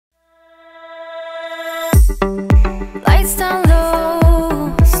lights down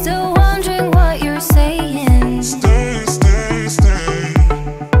low, still wondering what you're saying. Stay, stay, stay.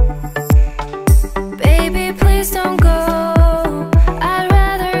 Baby, please don't go, I'd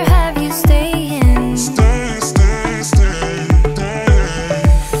rather have you staying. Stay, stay, stay, stay.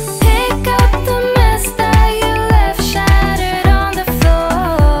 Pick up the mess that you left shattered on the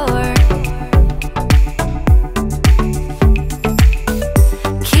floor.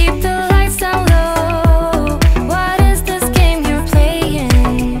 Keep the lights down low. What is this game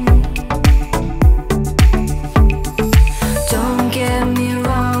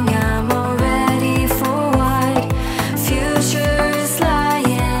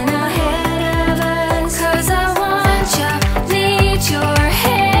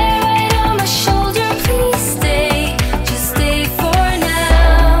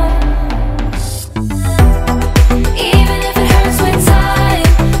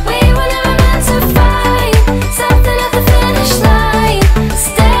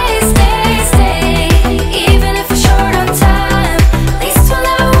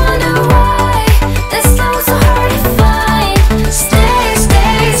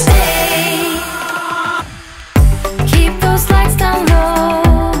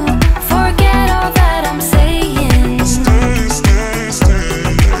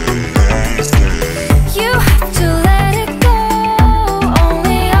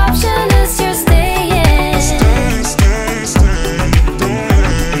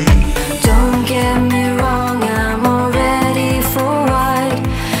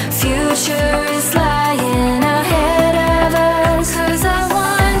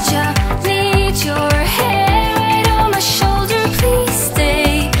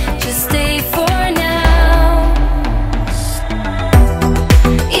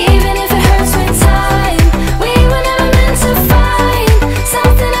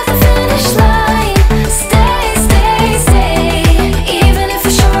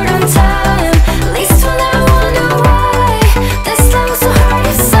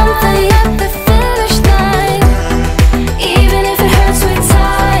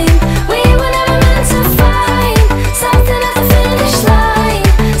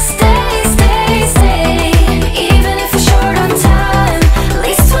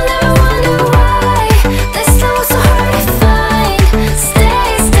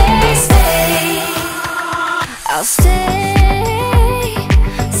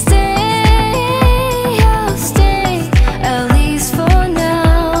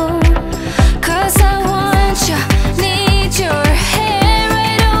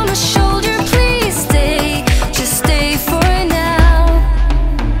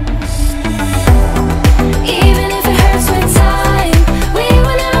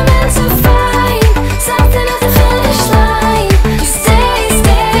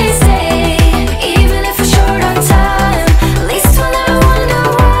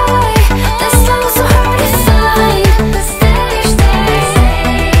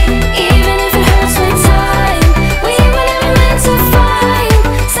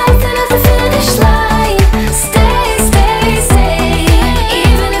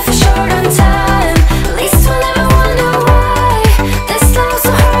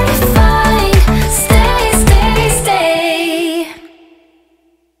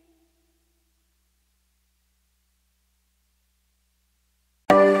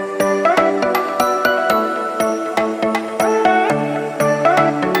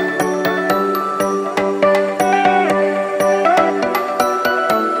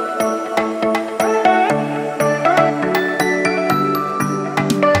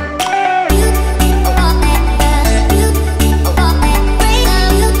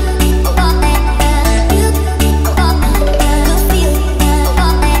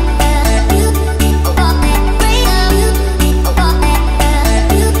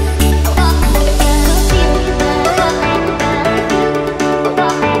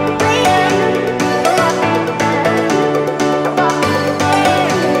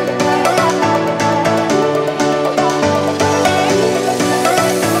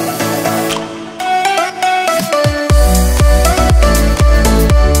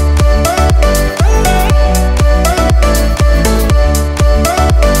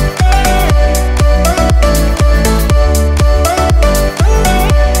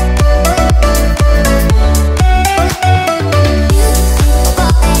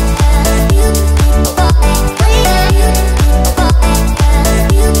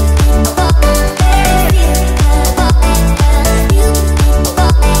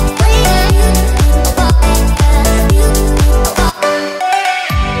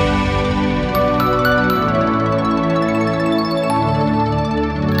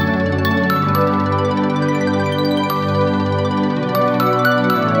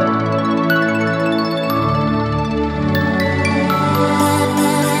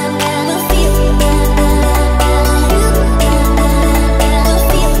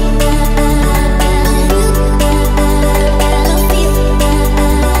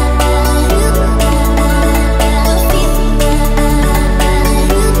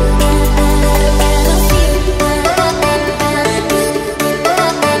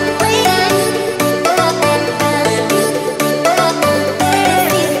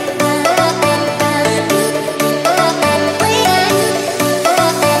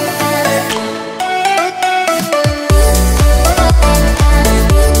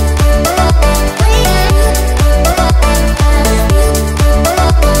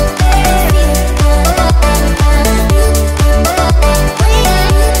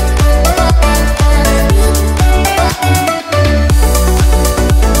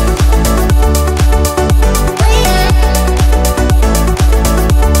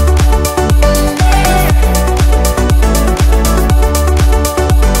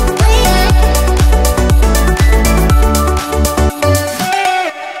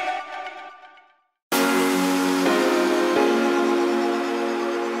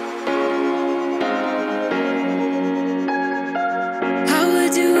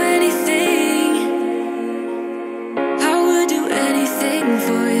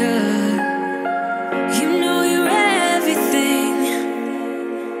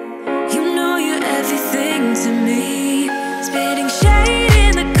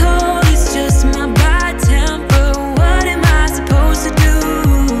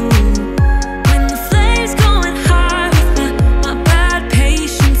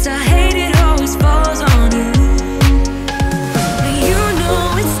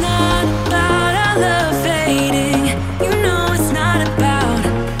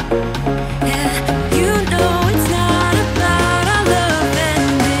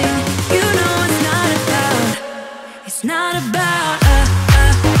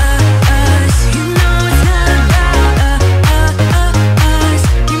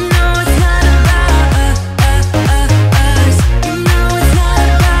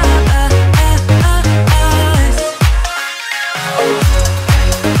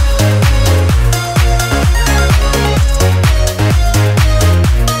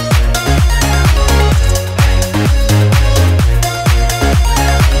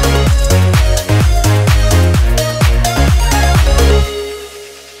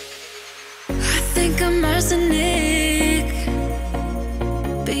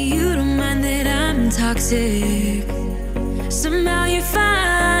but you don't mind that I'm toxic. Somehow you're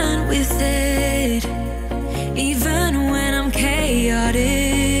fine with it, even when I'm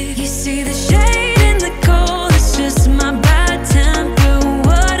chaotic. You see the shade in the cold, it's just my bad temper.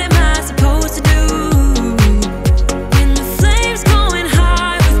 What am I supposed to do when the flame's going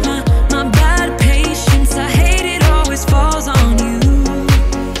high with my bad patience? I hate it always falls on you.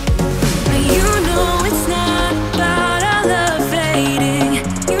 But you know it's not about our love fading.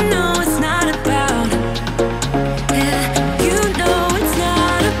 You know it's not about, yeah. You know it's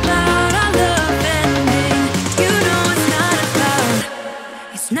not about our love ending. You know it's not about,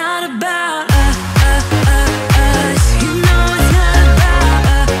 it's not about us. You know it's not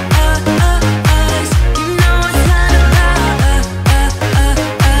about us. You know it's not about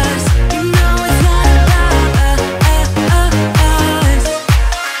us. You know it's not about us.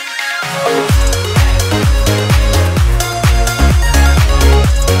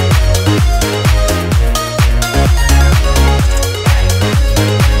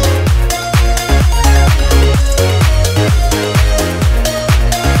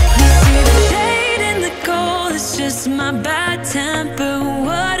 You see the shade in the cold, it's just my bad temper.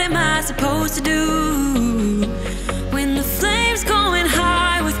 What am I supposed to do when the flame's going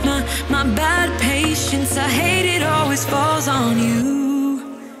high with my bad patience? I hate it always falls on you.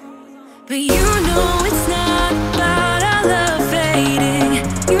 But you know it's not about our love fading.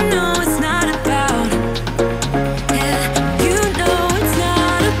 You know it's not about, yeah. You know it's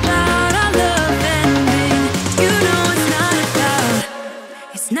not about our love ending. You know it's not about,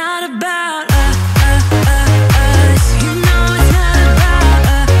 it's not about us. You know it's not about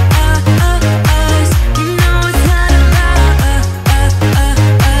us. You know it's not about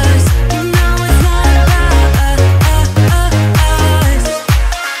us. You know it's not about us.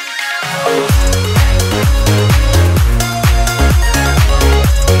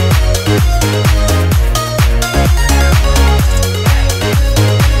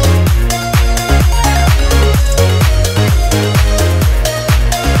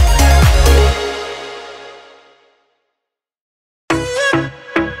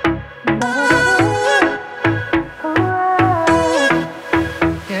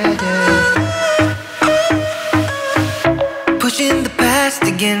 Yeah, yeah. Pushing the past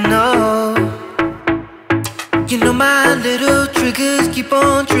again, oh. You know my little triggers keep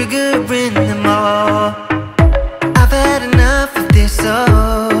on triggering them all. I've had enough of this,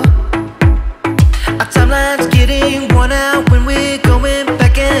 oh. Our timeline's getting worn out when we're going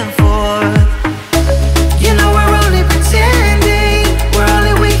back and forth. You know we're only pretending, we're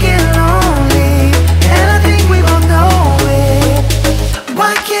only weak and lonely, and I think we both know it.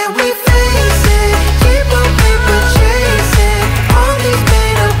 Why can't we face it? Keep on paper chasing all these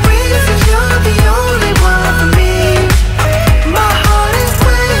made up reasons. You're the only one for me. My heart is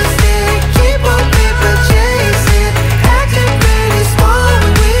wasted. Keep on paper chasing.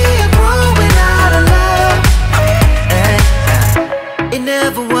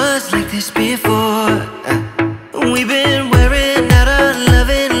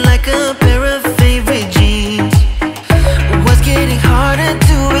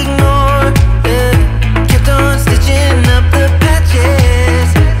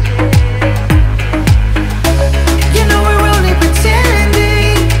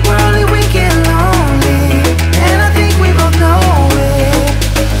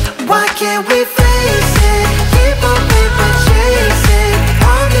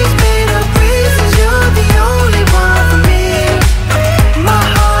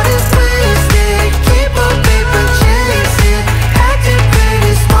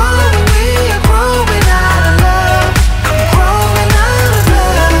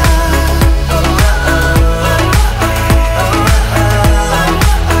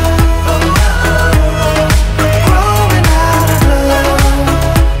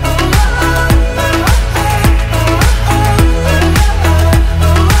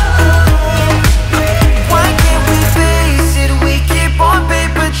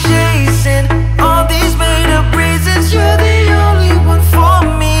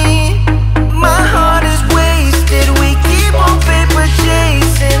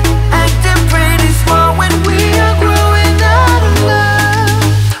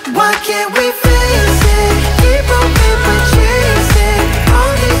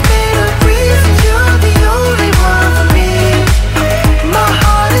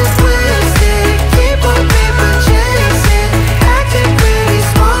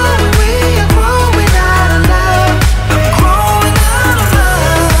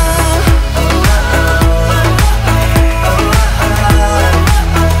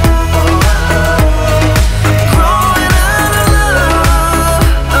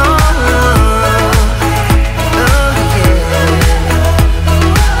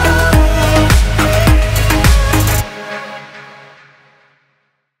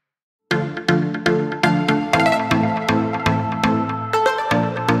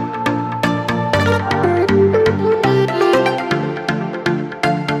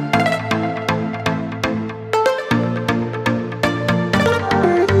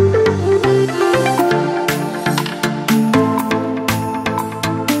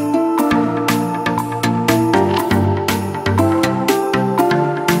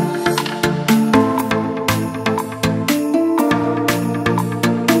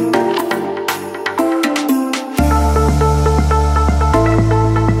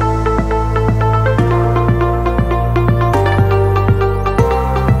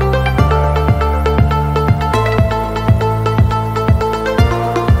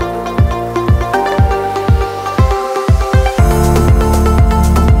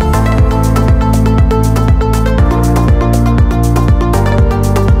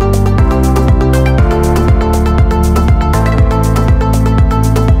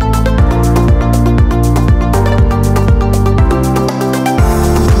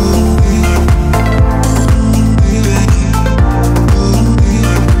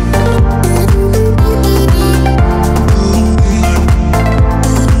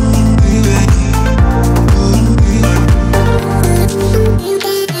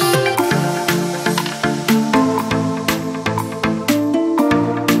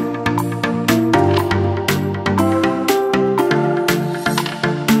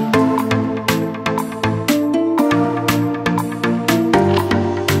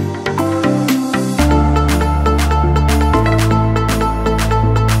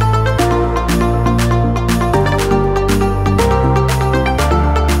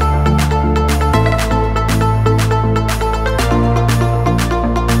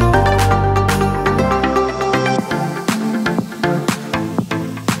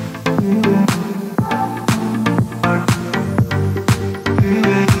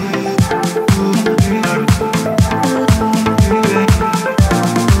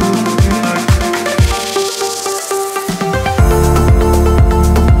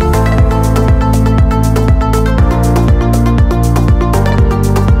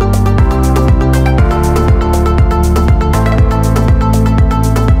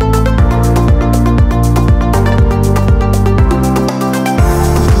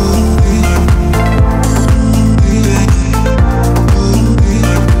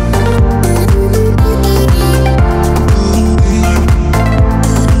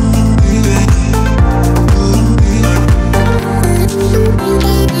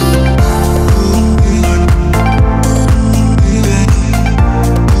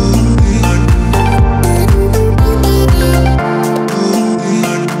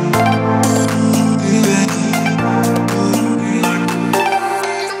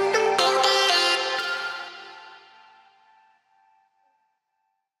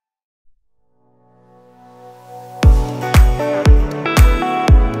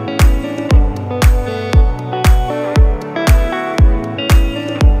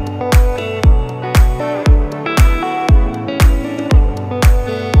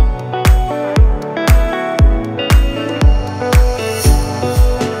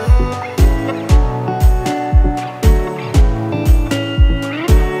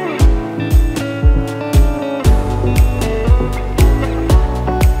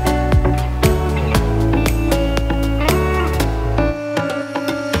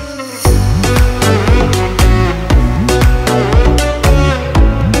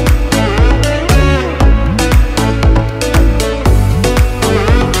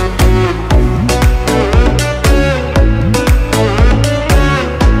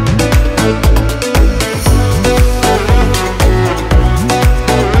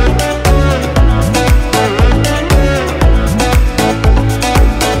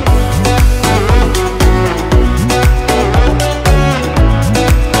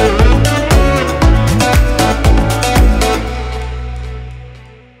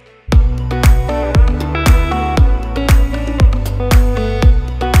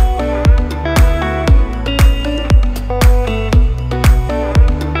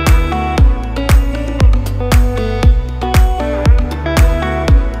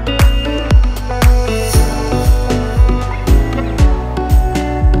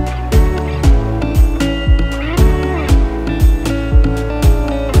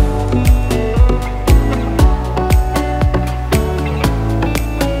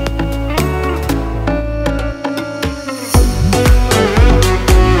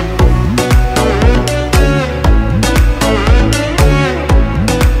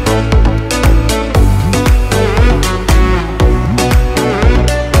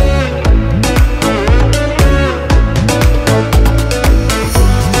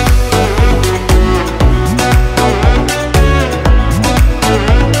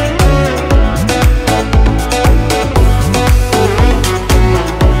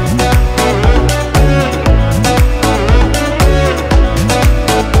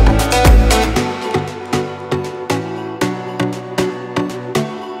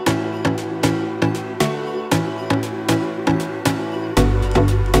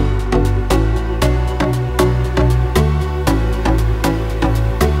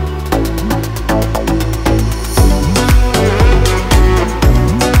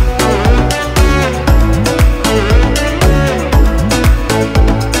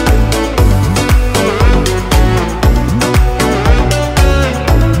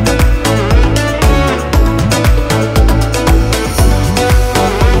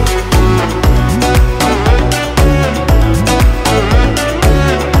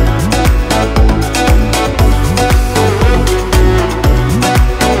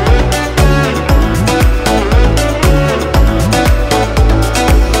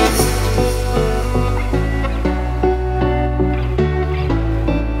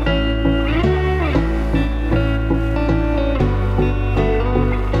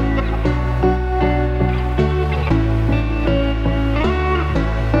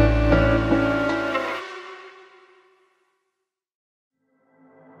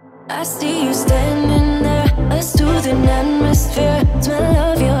 I see you standing there, a soothing atmosphere.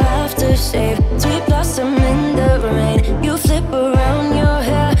 Smell of your aftershave, sweet blossom in the rain. You flip around your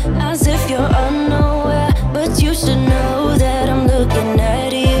hair as if you're unaware, but you should know that I'm looking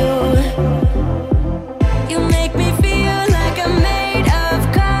at you. You make me feel like I'm made of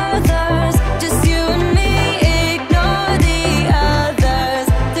colors, just you and me, ignore the others.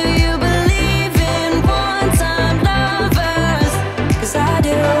 Do you believe in one-time lovers? 'Cause I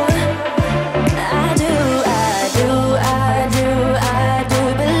do.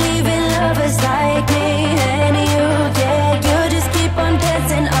 Believe in lovers like me and you, yeah. You just keep on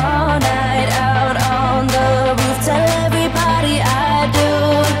dancing all night out on the roof. Tell everybody I do,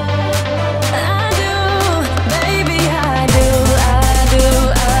 baby, I do.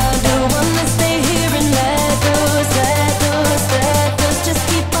 Wanna stay here and let loose. Just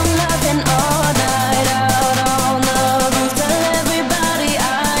keep on loving all night out on the roof. Tell everybody I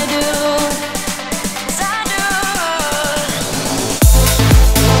do, 'cause I do.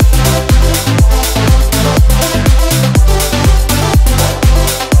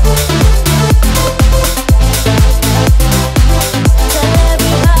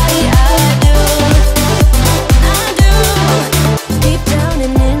 Deep down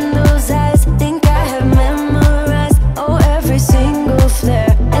and in those eyes, think I have memorized, oh, every single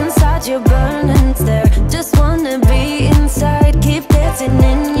flare. Inside you're burning there, just wanna be inside. Keep dancing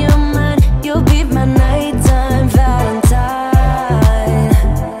in your mind, you'll be my nighttime Valentine.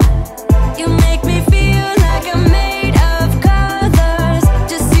 You make me feel like I'm made of colors,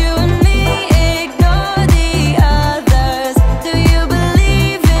 just you and me, ignore the others. Do you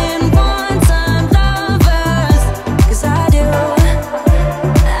believe in one-time lovers? 'Cause I do.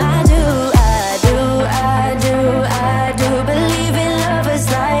 Believe in lovers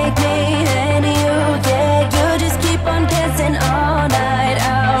like me and you, yeah. You just keep on dancing all night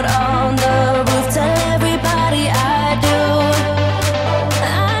out on the roof. Tell everybody I do,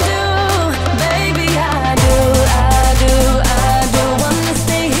 baby, I do. Wanna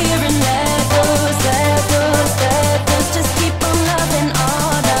stay here and let loose. Just keep on loving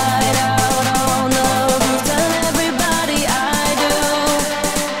all night out on the roof. Tell everybody I do,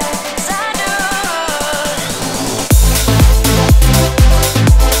 'cause I do.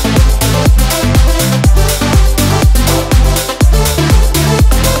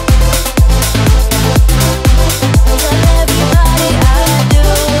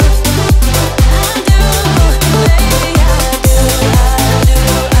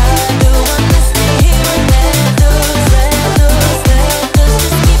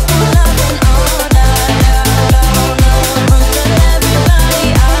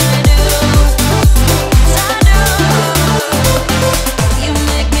 You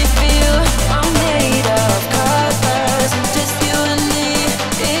make me feel I'm made of colors, just you and me,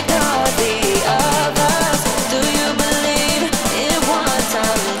 ignore the others. Do you believe in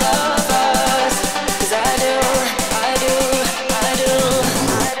one-time lovers? 'Cause I do.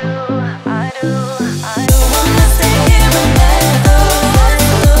 Wanna stay here and let loose. Just keep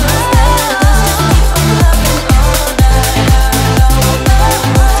on loving all night out on the roof.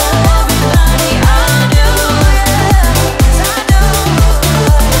 Tell everybody I do, yeah. 'Cause I do.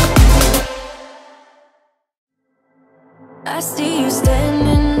 I see you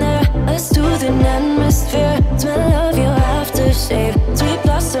standing there, a soothing atmosphere. Smell of your aftershave, sweet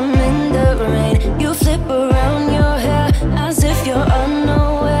blossom in the rain. You flip around your hair as if you're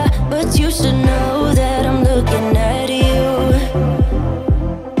unaware, but you should know that I'm looking at you.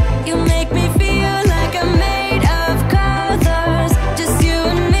 You make me feel like I'm made of colors, just you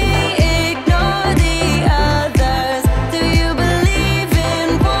and me, ignore the others. Do you believe in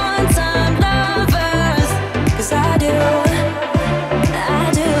one-time lovers? 'Cause I do.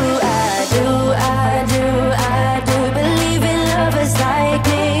 Believe in lovers like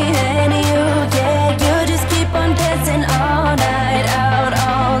me and you, yeah. You just keep on dancing all night out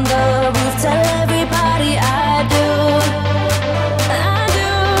on the roof. Tell everybody I do,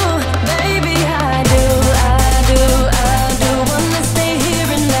 baby, I do. Wanna stay here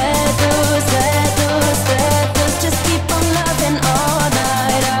and let loose. Just keep on loving all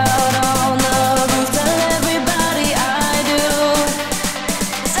night out on the roof. Tell everybody I do,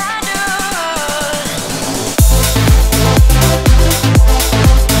 'cause I do.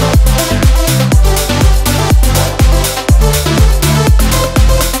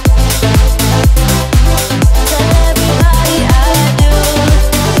 Tell everybody I do.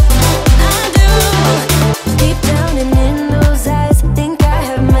 Deep down and in those eyes, think I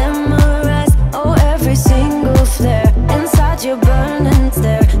have memorized, oh, every single flare. Inside you're burning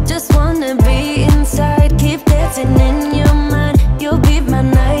there, just wanna be